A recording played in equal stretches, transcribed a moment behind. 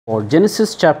or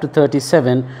Genesis chapter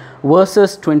 37,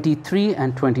 verses 23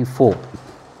 and 24.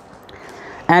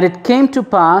 And it came to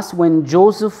pass, when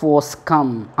Joseph was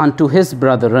come unto his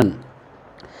brethren,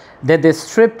 that they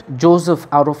stripped Joseph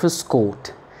out of his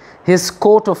coat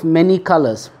of many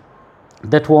colors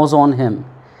that was on him.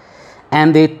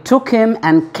 And they took him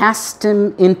and cast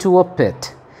him into a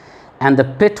pit. And the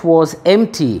pit was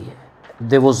empty,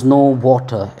 there was no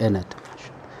water in it.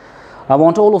 I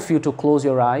want all of you to close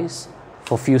your eyes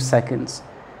for a few seconds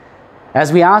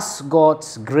as we ask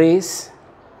God's grace,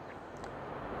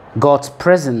 God's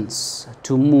presence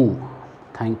to move.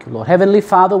 Thank you, Lord. Heavenly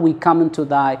Father, we come into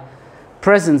thy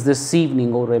presence this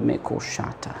evening, O Remeko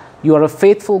Shata. You are a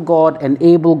faithful God, an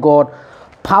able God,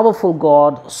 powerful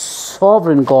God,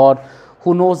 sovereign God,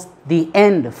 who knows the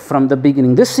end from the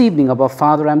beginning. This evening, our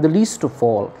Father, I am the least of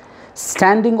all,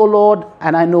 standing, O Lord,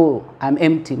 and I know I am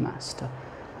empty, Master.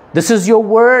 This is your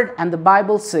word, and the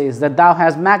Bible says that thou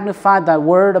hast magnified thy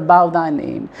word above thy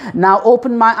name. Now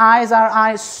open my eyes, our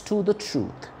eyes to the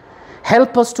truth.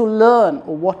 Help us to learn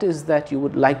what is that you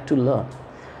would like to learn.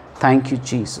 Thank you,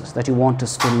 Jesus, that you want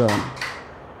us to learn.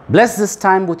 Bless this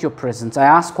time with your presence. I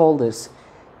ask all this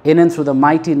in and through the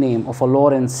mighty name of our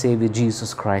Lord and Savior,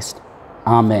 Jesus Christ.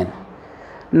 Amen.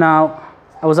 Now,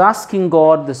 I was asking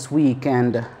God this week,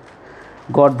 and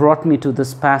God brought me to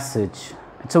this passage.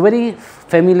 It's a very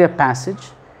familiar passage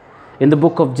in the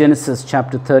book of Genesis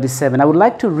chapter 37. I would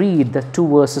like to read the two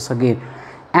verses again.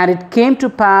 And it came to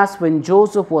pass, when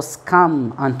Joseph was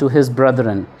come unto his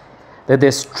brethren, that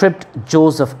they stripped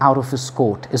Joseph out of his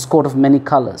coat of many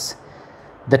colors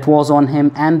that was on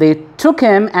him. And they took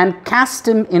him and cast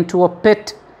him into a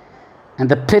pit. And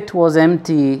the pit was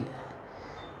empty,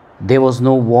 there was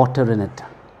no water in it.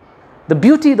 The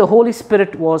beauty the Holy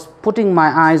Spirit was putting my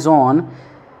eyes on,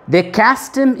 they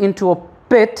cast him into a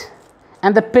pit,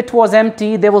 and the pit was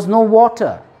empty, there was no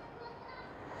water.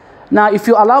 Now, if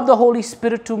you allow the Holy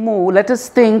Spirit to move, let us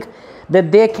think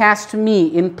that they cast me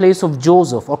in place of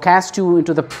Joseph, or cast you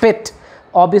into the pit,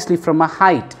 obviously from a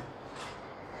height.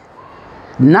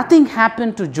 Nothing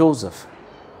happened to Joseph.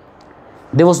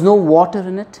 There was no water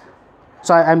in it.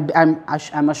 So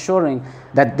I'm assuring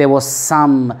that there was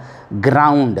some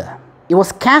ground. It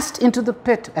was cast into the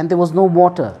pit, and there was no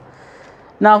water.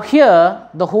 Now here,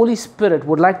 the Holy Spirit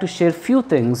would like to share a few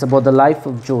things about the life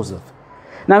of Joseph.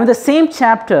 Now in the same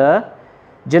chapter,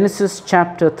 Genesis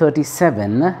chapter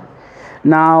 37,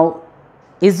 now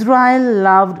Israel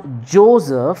loved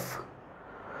Joseph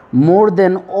more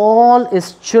than all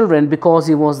his children, because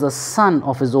he was the son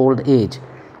of his old age,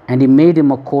 and he made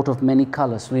him a coat of many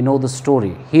colors. We know the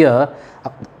story. Here,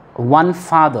 one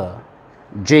father,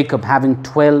 Jacob, having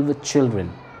 12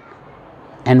 children,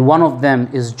 and one of them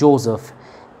is Joseph.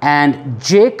 And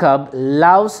Jacob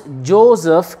loves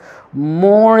Joseph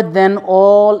more than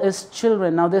all his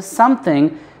children. Now there's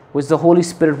something which the Holy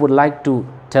Spirit would like to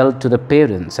tell to the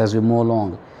parents as we move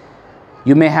along.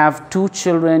 You may have 2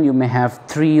 children, you may have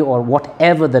 3, or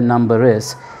whatever the number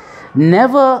is.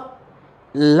 Never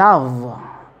love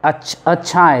a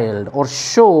child or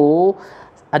show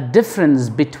a difference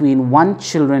between one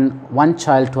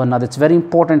child to another. It's very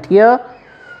important here.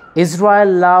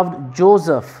 Israel loved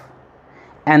Joseph.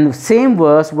 And same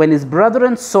verse, when his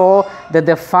brethren saw that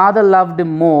their father loved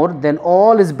him more than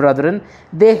all his brethren,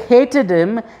 they hated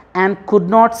him and could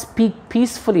not speak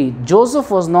peacefully.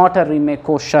 Joseph was not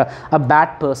a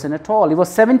bad person at all. He was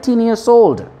 17 years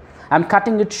old. I'm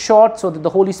cutting it short so that the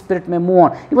Holy Spirit may move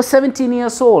on. He was 17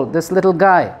 years old, this little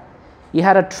guy. He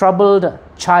had a troubled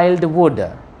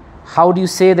childhood. How do you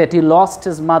say that? He lost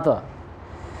his mother.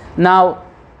 Now,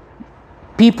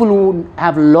 people who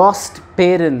have lost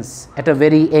parents at a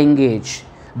very young age,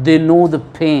 they know the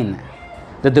pain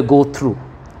that they go through.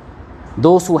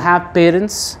 Those who have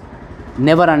parents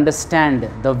never understand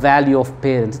the value of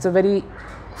parents. It's a very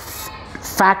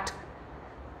fact.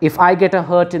 If I get a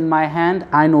hurt in my hand,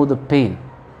 I know the pain.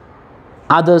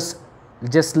 Others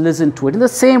just listen to it. In the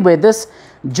same way, this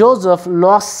Joseph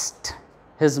lost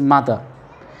his mother.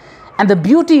 And the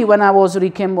beauty, when I was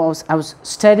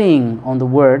studying on the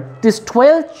word, these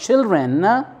 12 children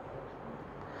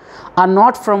are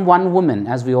not from one woman,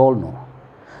 as we all know.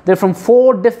 They're from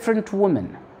 4 different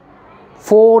women.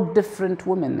 4 different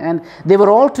women. And they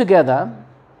were all together,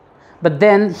 but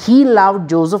then he loved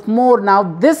Joseph more. Now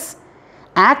this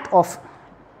act of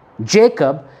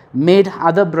Jacob made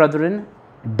other brethren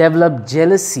develop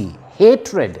jealousy,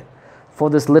 hatred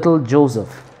for this little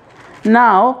Joseph.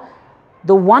 Now,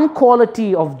 the one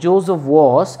quality of Joseph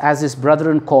was, as his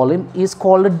brethren call him, is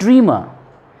called a dreamer.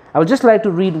 I would just like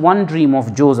to read one dream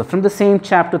of Joseph from the same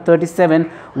chapter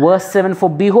 37, verse 7. For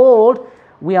behold,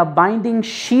 we are binding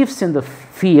sheaves in the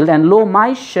field, and lo,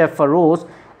 my sheaf arose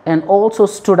and also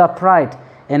stood upright,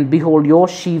 and behold, your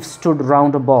sheaves stood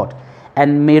round about,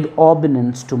 and made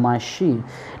obeisance to my sheaf.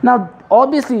 Now,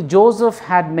 obviously, Joseph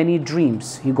had many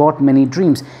dreams. He got many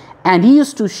dreams, and he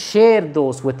used to share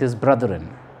those with his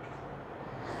brethren.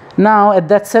 Now, at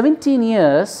that 17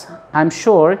 years, I'm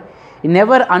sure he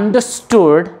never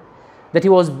understood that he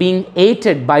was being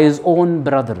hated by his own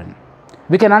brethren.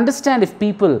 We can understand if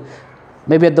people,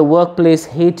 maybe at the workplace,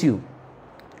 hate you,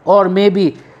 or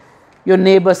maybe your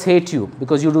neighbors hate you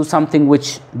because you do something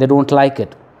which they don't like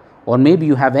it, or maybe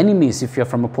you have enemies if you're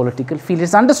from a political field.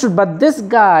 It's understood. But this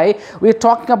guy, we're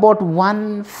talking about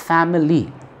one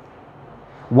family,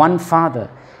 one father.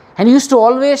 And he used to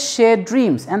always share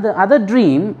dreams. And the other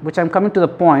dream, which I'm coming to the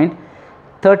point,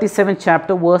 37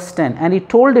 chapter verse 10. And he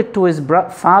told it to his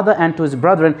father and to his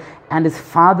brethren, and his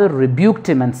father rebuked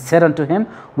him and said unto him,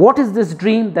 what is this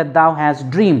dream that thou hast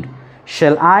dreamed?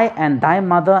 Shall I and thy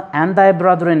mother and thy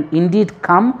brethren indeed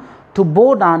come to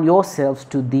bow down yourselves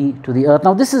to the earth?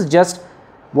 Now this is just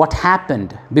what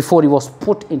happened before he was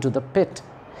put into the pit.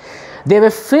 They were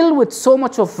filled with so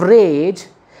much of rage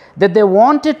that they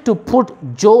wanted to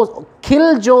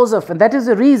kill Joseph, and that is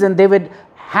the reason they were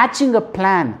hatching a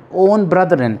plan, own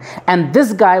brethren. And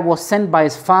this guy was sent by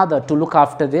his father to look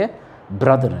after their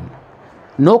brethren.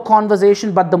 No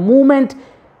conversation, but the moment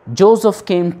Joseph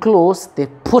came close, they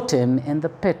put him in the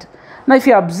pit. Now if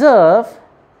you observe,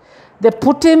 they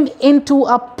put him into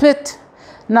a pit.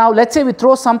 Now let's say we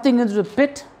throw something into the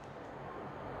pit.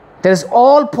 There is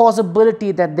all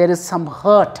possibility that there is some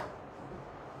hurt.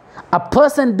 A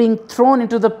person being thrown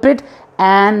into the pit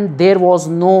and there was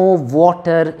no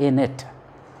water in it.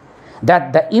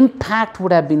 That the impact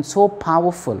would have been so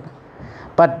powerful.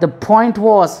 But the point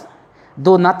was,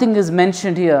 though nothing is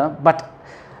mentioned here, but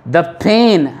the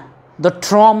pain, the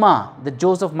trauma that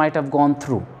Joseph might have gone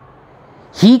through.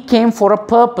 He came for a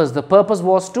purpose. The purpose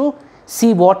was to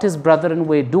see what his brethren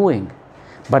were doing.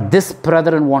 But this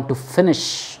brethren want to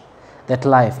finish that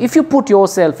life. If you put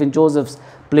yourself in Joseph's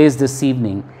place this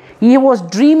evening, he was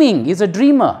dreaming. He's a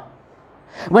dreamer.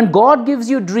 When God gives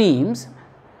you dreams,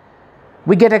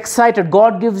 we get excited.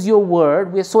 God gives you a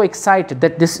word. We're so excited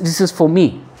that this is for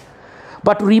me.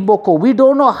 But Reboko, we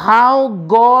don't know how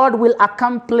God will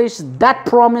accomplish that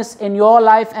promise in your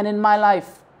life and in my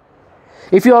life.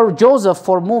 If you are Joseph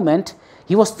for a moment,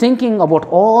 he was thinking about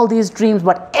all these dreams,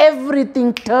 but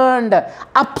everything turned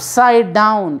upside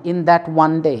down in that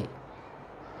one day.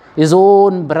 His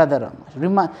own brother.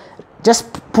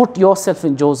 Just put yourself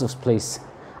in Joseph's place.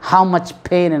 How much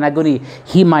pain and agony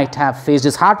he might have faced.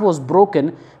 His heart was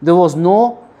broken. There was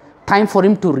no time for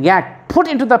him to react. Put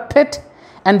into the pit,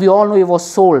 and we all know he was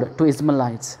sold to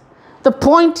Ishmaelites. The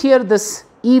point here this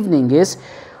evening is,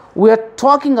 we are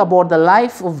talking about the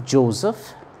life of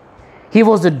Joseph. He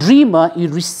was a dreamer. He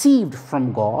received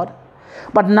from God.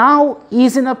 But now he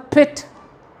is in a pit.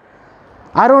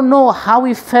 I don't know how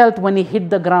he felt when he hit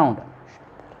the ground.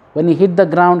 When he hit the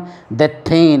ground, that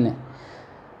pain.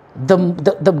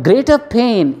 The greater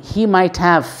pain he might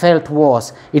have felt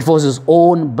was, it was his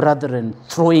own brethren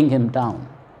throwing him down.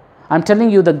 I'm telling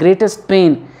you, the greatest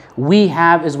pain we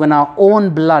have is when our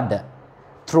own blood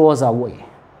throws us away.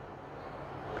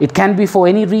 It can be for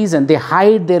any reason. They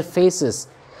hide their faces.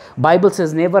 Bible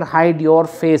says, never hide your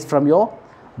face from your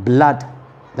blood.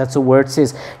 That's the word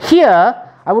says. Here,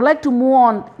 I would like to move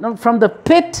on. Now, from the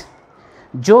pit,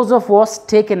 Joseph was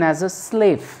taken as a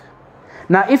slave.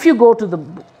 Now, if you go to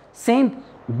the same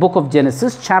book of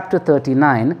Genesis, chapter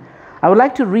 39, I would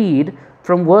like to read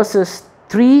from verses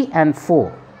 3 and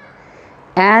 4.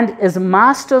 And his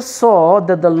master saw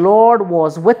that the Lord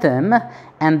was with him,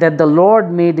 and that the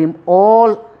Lord made him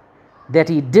all that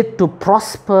he did to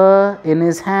prosper in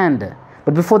his hand.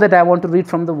 But before that, I want to read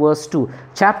from the verse 2.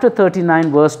 Chapter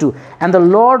 39, verse 2. And the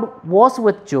Lord was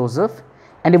with Joseph,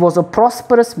 and he was a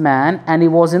prosperous man, and he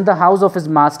was in the house of his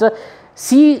master.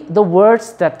 See the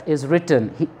words that is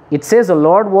written. It says the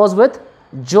Lord was with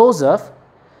Joseph,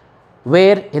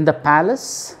 where in the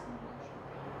palace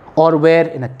or where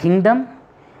in a kingdom.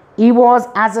 He was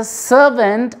as a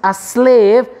servant, a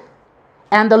slave,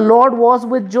 and the Lord was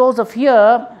with Joseph.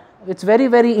 Here, it's very,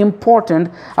 very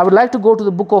important. I would like to go to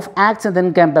the book of Acts and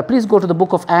then come back. Please go to the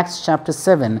book of Acts chapter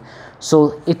 7.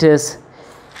 So it is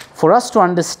for us to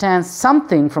understand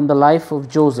something from the life of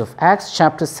Joseph. Acts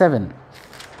chapter 7.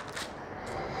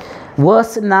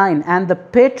 Verse 9. And the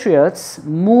patriots,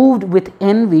 moved with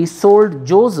envy, sold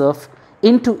Joseph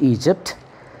into Egypt.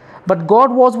 But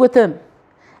God was with him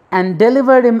and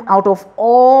delivered him out of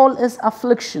all his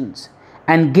afflictions,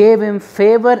 and gave him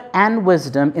favor and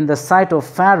wisdom in the sight of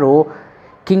Pharaoh,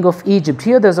 king of Egypt.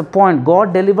 Here there's a point.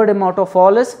 God delivered him out of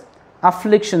all his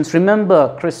afflictions.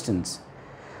 Remember, Christians,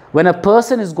 when a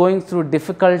person is going through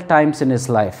difficult times in his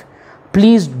life,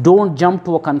 please don't jump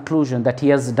to a conclusion that he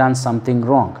has done something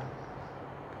wrong.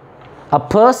 A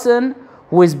person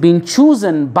who is being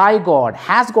chosen by God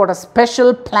has got a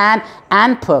special plan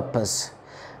and purpose.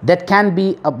 That can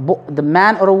be the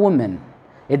man or a woman.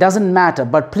 It doesn't matter,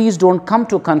 but please don't come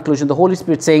to a conclusion. The Holy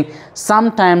Spirit saying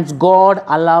sometimes God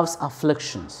allows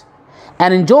afflictions.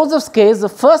 And in Joseph's case, the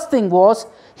first thing was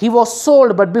he was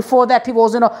sold, but before that he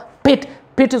was in a pit.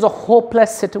 Pit is a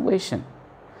hopeless situation.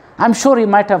 I'm sure he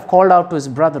might have called out to his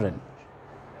brethren.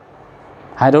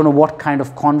 I don't know what kind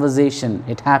of conversation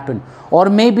it happened. Or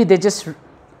maybe they just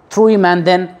threw him and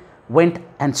then went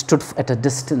and stood at a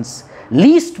distance,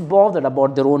 least bothered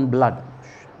about their own blood.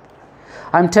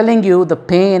 I'm telling you the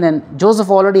pain, and Joseph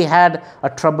already had a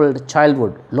troubled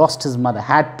childhood, lost his mother,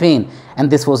 had pain, and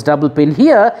this was double pain.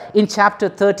 Here in chapter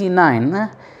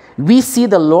 39, we see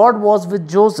the Lord was with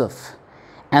Joseph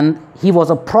and he was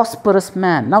a prosperous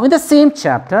man. Now in the same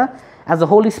chapter, as the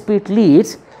Holy Spirit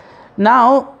leads,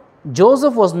 now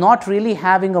Joseph was not really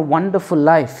having a wonderful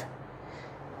life.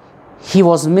 He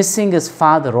was missing his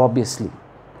father, obviously.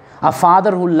 A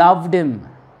father who loved him,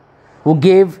 who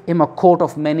gave him a coat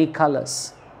of many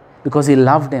colors because he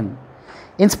loved him.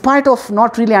 In spite of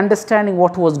not really understanding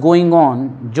what was going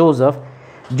on,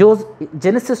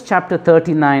 Genesis chapter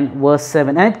 39 verse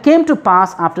 7, and it came to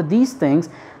pass after these things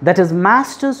that his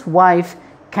master's wife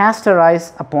cast her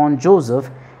eyes upon Joseph,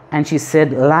 and she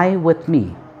said, lie with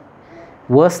me.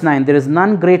 Verse 9, there is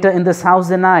none greater in this house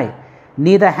than I,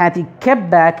 neither hath he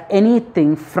kept back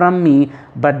anything from me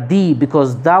but thee,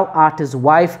 because thou art his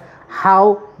wife.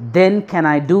 How then can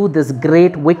I do this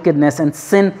great wickedness and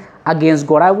sin against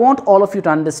God? I want all of you to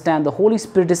understand the Holy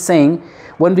Spirit is saying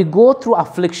when we go through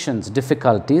afflictions,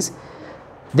 difficulties,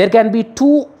 there can be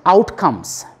two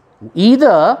outcomes.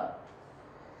 Either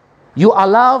you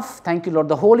allow, thank you Lord,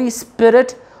 the Holy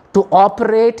Spirit to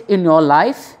operate in your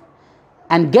life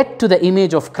and get to the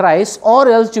image of Christ, or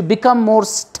else you become more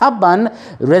stubborn,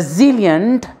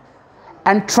 resilient,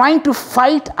 and trying to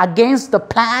fight against the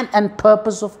plan and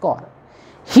purpose of God.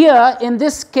 Here, in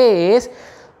this case,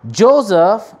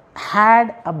 Joseph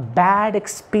had a bad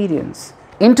experience.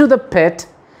 Into the pit,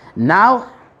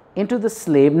 now into the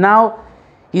slave, now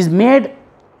he's made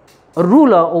a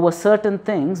ruler over certain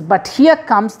things, but here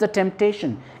comes the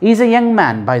temptation. He's a young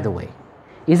man, by the way.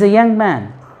 He's a young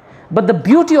man. But the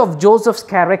beauty of Joseph's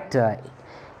character,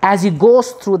 as he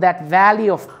goes through that valley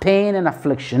of pain and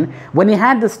affliction, when he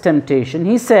had this temptation,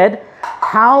 he said,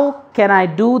 how can I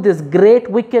do this great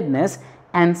wickedness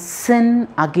and sin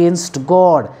against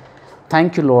God?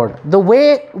 Thank you, Lord. The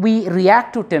way we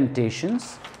react to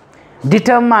temptations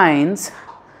determines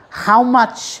how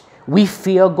much we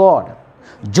fear God.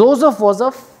 Joseph was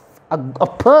a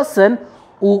person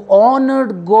who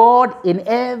honored God in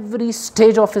every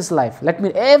stage of his life.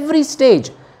 Every stage.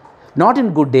 Not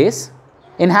in good days.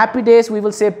 In happy days, we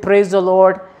will say, praise the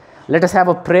Lord. Let us have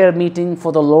a prayer meeting,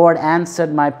 for the Lord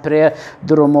answered my prayer.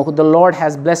 The Lord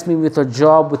has blessed me with a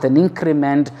job, with an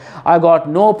increment. I got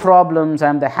no problems.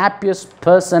 I'm the happiest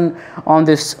person on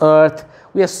this earth.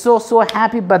 We are so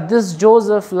happy. But this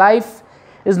Joseph, life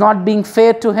is not being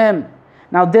fair to him.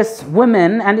 Now this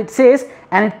woman, and it says,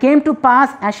 and it came to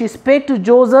pass as she spake to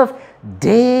Joseph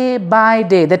day by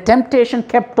day. The temptation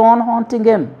kept on haunting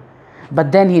him.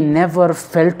 But then he never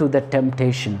fell to the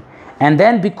temptation. And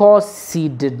then because he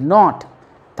did not,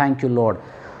 thank you Lord,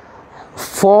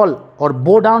 fall or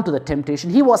bow down to the temptation,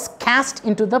 he was cast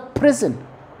into the prison.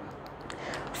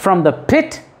 From the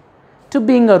pit to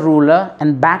being a ruler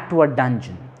and back to a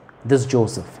dungeon. This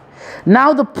Joseph.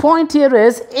 Now the point here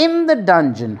is, in the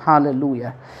dungeon,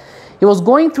 hallelujah, he was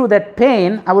going through that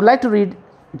pain. I would like to read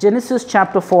Genesis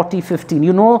chapter 15.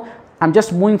 You know, I'm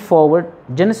just moving forward.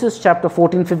 Genesis chapter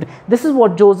 15. This is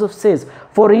what Joseph says.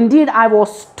 For indeed I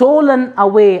was stolen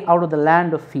away out of the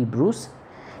land of Hebrews,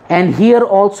 and here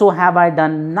also have I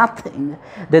done nothing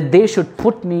that they should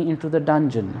put me into the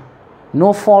dungeon.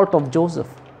 No fault of Joseph.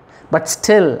 But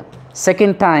still,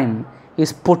 second time,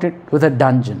 he's put into the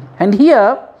dungeon. And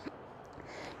here,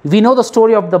 we know the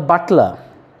story of the butler.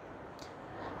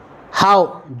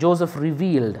 How Joseph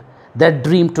revealed that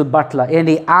dream to the butler. And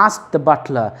he asked the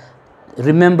butler,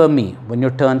 remember me when your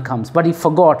turn comes. But he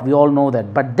forgot. We all know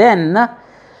that. But then,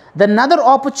 another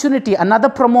opportunity, another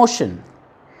promotion.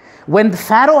 When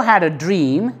Pharaoh had a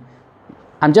dream,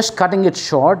 I'm just cutting it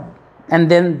short. And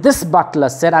then this butler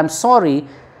said, I'm sorry,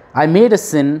 I made a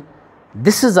sin.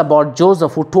 This is about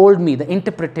Joseph who told me the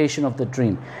interpretation of the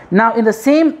dream. Now in the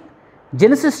same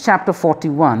Genesis chapter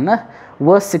 41,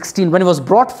 verse 16, when he was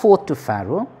brought forth to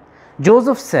Pharaoh,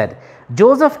 Joseph said,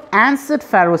 Joseph answered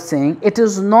Pharaoh, saying, it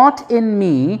is not in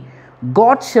me.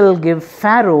 God shall give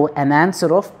Pharaoh an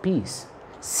answer of peace.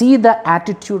 See the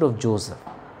attitude of Joseph.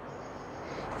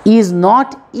 He is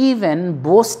not even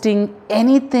boasting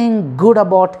anything good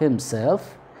about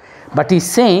himself, but he's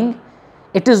saying,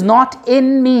 it is not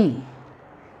in me,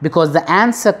 because the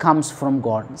answer comes from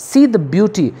God. See the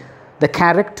beauty, the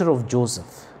character of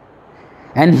Joseph.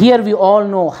 And here we all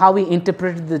know how he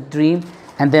interpreted the dream,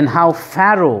 and then how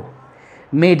Pharaoh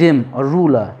made him a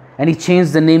ruler, and he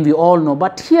changed the name, we all know.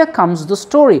 But here comes the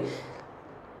story.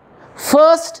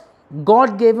 First,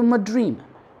 God gave him a dream.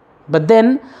 But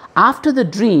then, after the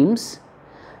dreams,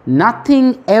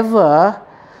 nothing ever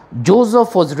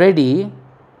Joseph was ready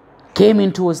came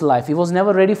into his life. He was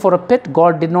never ready for a pit.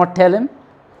 God did not tell him.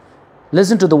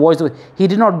 Listen to the voice.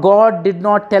 God did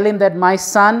not tell him that, my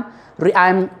son,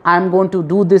 I'm going to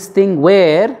do this thing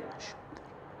where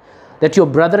that your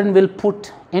brethren will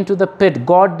put into the pit.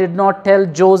 God did not tell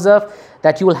Joseph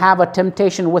that you will have a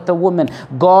temptation with a woman.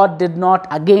 God did not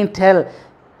again tell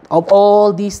of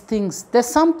all these things. There's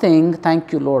something,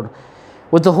 thank you Lord,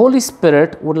 what the Holy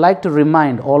Spirit would like to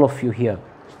remind all of you here.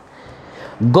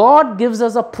 God gives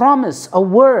us a promise, a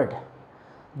word,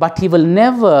 but He will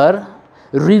never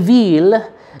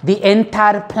reveal the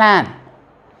entire plan.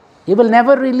 He will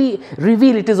never really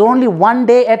reveal. It is only one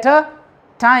day at a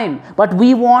time. But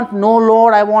we want, no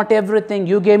Lord, I want everything.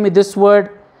 You gave me this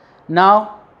word.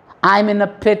 Now I'm in a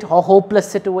pit or hopeless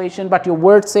situation. But your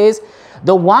word says,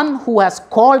 the one who has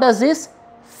called us is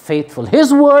faithful.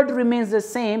 His word remains the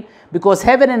same, because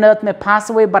heaven and earth may pass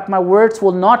away, but my words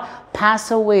will not pass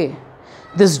away.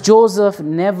 This Joseph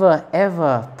never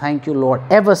ever, thank you Lord,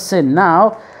 ever sinned.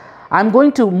 Now I'm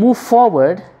going to move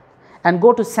forward and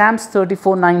go to Psalms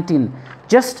 34:19.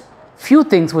 Just few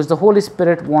things which the Holy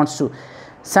Spirit wants to.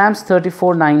 Psalms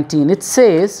 34:19. It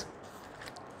says,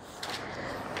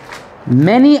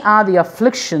 many are the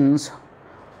afflictions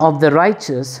of the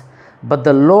righteous, but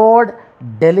the Lord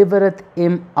delivereth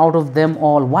him out of them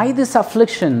all. Why these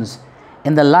afflictions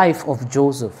in the life of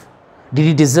Joseph? Did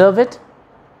he deserve it?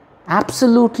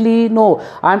 Absolutely no.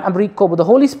 I'm recording. The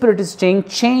Holy Spirit is saying,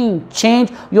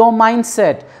 change your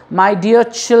mindset. My dear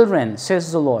children,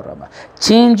 says the Lord.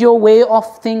 Change your way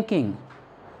of thinking.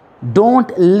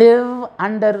 Don't live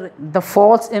under the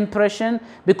false impression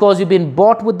because you've been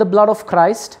bought with the blood of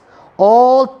Christ.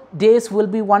 All days will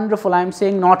be wonderful. I'm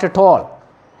saying not at all.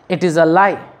 It is a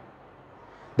lie.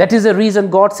 That is the reason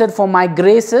God said, for my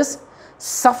grace is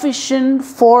sufficient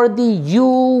for thee. You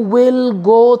will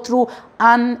go through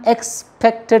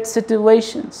unexpected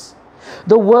situations.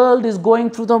 The world is going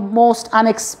through the most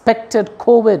unexpected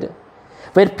COVID,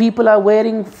 where people are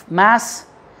wearing masks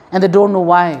and they don't know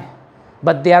why,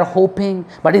 but they are hoping.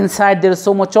 But inside there is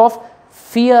so much of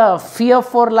fear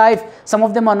for life. Some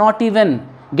of them are not even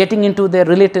getting into their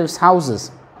relatives'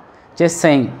 houses. Just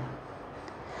saying.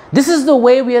 This is the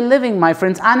way we are living, my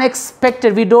friends.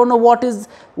 Unexpected. We don't know what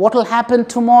will happen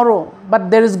tomorrow.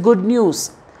 But there is good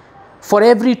news for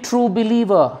every true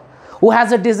believer who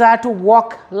has a desire to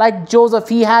walk like Joseph.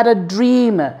 He had a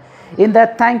dream. In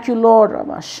that, thank you, Lord.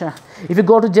 If you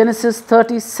go to Genesis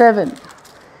 37,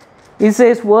 it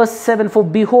says, verse 7, for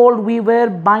behold, we were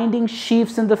binding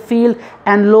sheaves in the field,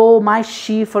 and lo, my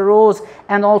sheaf arose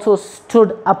and also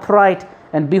stood upright.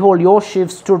 And behold, your sheaf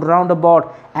stood round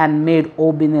about and made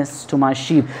obeisance to my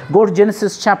sheep. Go to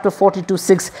Genesis chapter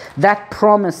 42:6. That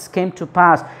promise came to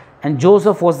pass. And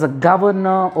Joseph was the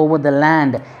governor over the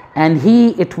land. And he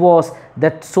it was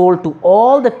that sold to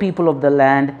all the people of the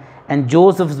land. And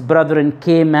Joseph's brethren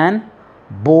came and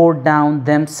bore down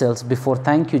themselves before.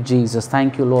 Thank you, Jesus.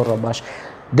 Thank you, Lord Rabash.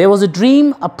 There was a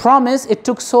dream, a promise. It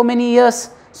took so many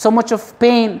years, so much of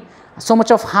pain, so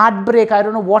much of heartbreak. I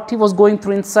don't know what he was going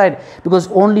through inside, because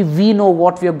only we know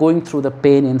what we are going through, the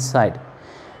pain inside.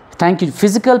 Thank you.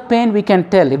 Physical pain, we can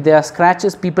tell. If there are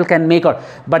scratches, people can make out.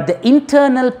 But the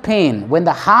internal pain, when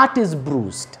the heart is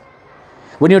bruised,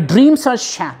 when your dreams are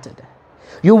shattered,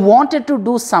 you wanted to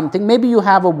do something, maybe you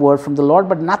have a word from the Lord,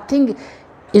 but nothing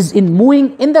is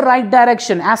moving in the right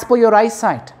direction as per your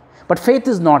eyesight. But faith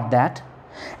is not that.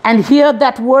 And here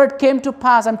that word came to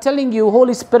pass. I'm telling you,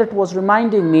 Holy Spirit was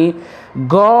reminding me,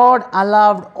 God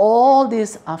allowed all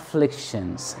these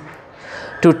afflictions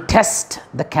to test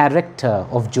the character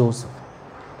of Joseph.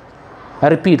 I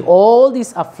repeat, all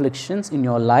these afflictions in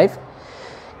your life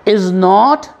is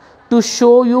not to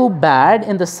show you bad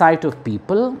in the sight of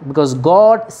people, because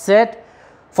God said,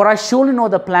 for I surely know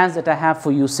the plans that I have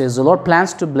for you, says the Lord,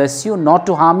 plans to bless you, not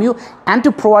to harm you, and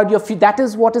to provide your future. That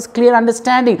is what is clear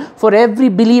understanding for every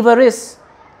believer is.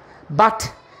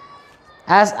 But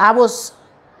as I was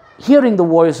hearing the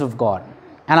voice of God,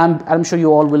 and I'm sure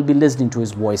you all will be listening to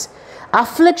His voice,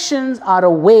 afflictions are a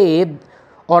way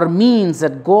or means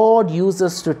that God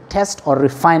uses to test or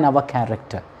refine our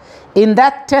character. In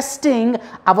that testing,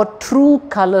 our true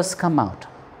colors come out.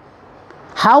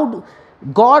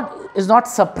 God is not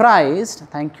surprised,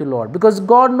 thank you Lord, because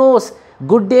God knows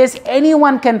good days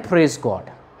anyone can praise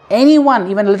God. Anyone,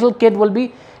 even a little kid will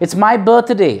be, it's my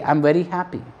birthday, I'm very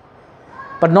happy.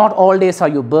 But not all days are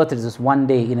your birthdays, it's one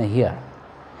day in a year.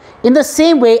 In the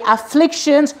same way,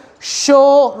 afflictions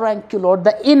show, thank you Lord,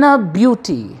 the inner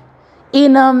beauty,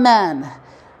 inner man.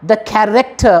 The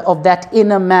character of that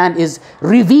inner man is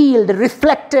revealed,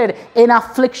 reflected in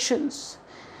afflictions.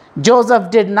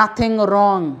 Joseph did nothing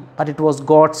wrong, but it was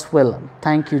God's will.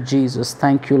 Thank you, Jesus.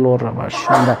 Thank you, Lord Rabash.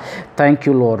 Thank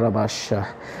you, Lord Rabash.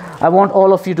 I want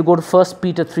all of you to go to 1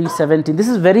 Peter 3:17. This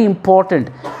is very important.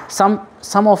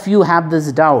 Some of you have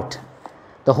this doubt.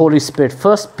 The Holy Spirit.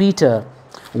 1 Peter.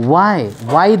 Why?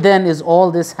 Why then is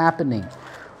all this happening?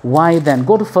 Why then?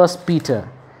 Go to 1 Peter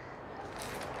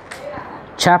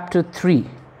chapter 3,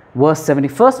 verse 70.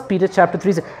 1 Peter chapter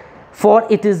 3 says, for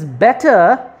it is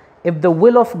better if the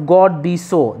will of God be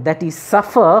so, that he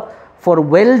suffer for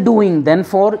well-doing than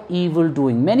for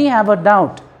evil-doing. Many have a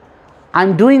doubt.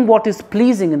 I'm doing what is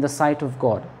pleasing in the sight of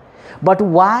God. But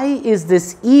why is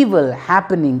this evil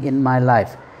happening in my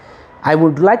life? I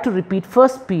would like to repeat 1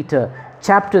 Peter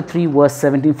chapter 3, verse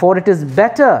 17. For it is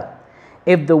better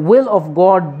if the will of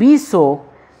God be so,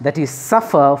 that he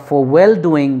suffer for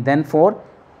well-doing than for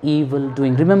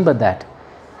evil-doing. Remember that.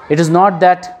 It is not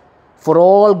that for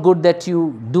all good that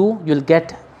you do, you'll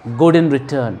get good in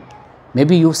return.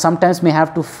 Maybe you sometimes may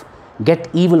have to get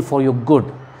evil for your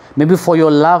good. Maybe for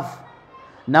your love.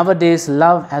 Nowadays,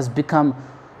 love has become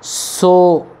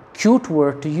so cute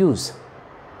word to use.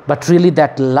 But really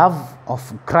that love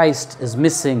of Christ is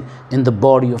missing in the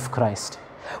body of Christ.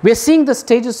 We are seeing the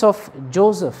stages of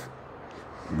Joseph.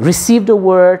 Received a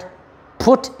word,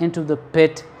 put into the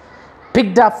pit,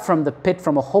 picked up from the pit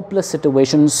from a hopeless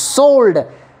situation, sold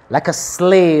like a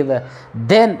slave,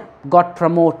 then got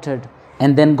promoted,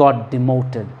 and then got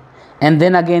demoted, and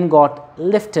then again got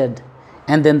lifted.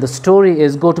 And then the story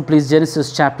is, go to please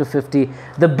Genesis chapter 50.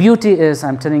 The beauty is,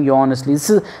 I'm telling you honestly,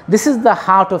 this is the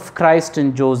heart of Christ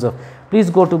in Joseph. Please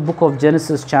go to book of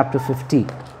Genesis chapter 50.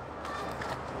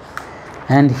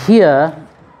 And here,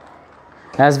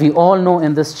 as we all know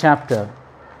in this chapter,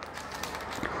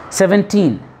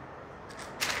 17,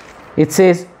 it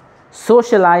says, so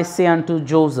shall I say unto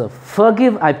Joseph,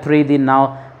 forgive, I pray thee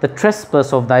now, the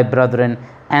trespass of thy brethren.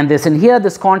 And this, and here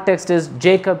this context is,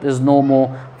 Jacob is no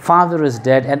more, father is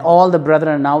dead, and all the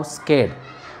brethren are now scared.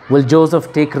 Will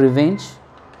Joseph take revenge?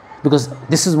 Because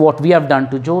this is what we have done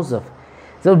to Joseph.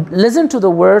 So listen to the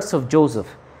words of Joseph.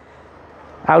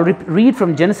 I'll read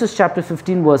from Genesis chapter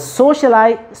 15 verse, so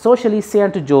shall he say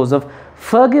unto Joseph,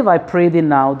 forgive, I pray thee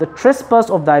now, the trespass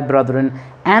of thy brethren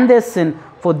and their sin,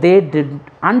 for they did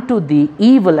unto thee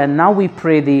evil, and now we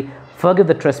pray thee, forgive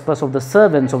the trespass of the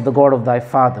servants of the God of thy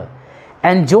father.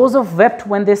 And Joseph wept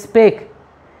when they spake,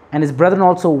 and his brethren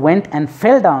also went and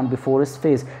fell down before his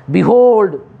face.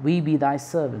 Behold, we be thy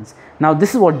servants. Now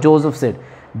this is what Joseph said.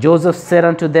 Joseph said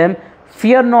unto them,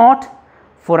 fear not,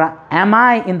 for am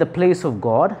I in the place of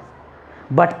God?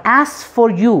 But as for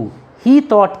you, he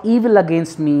thought evil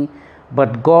against me,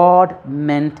 but God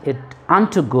meant it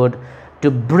unto good, to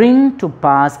bring to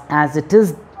pass as it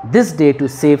is this day, to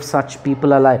save such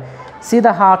people alive. See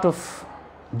the heart of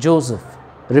Joseph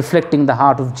reflecting the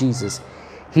heart of Jesus.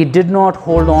 He did not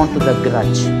hold on to the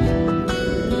grudge.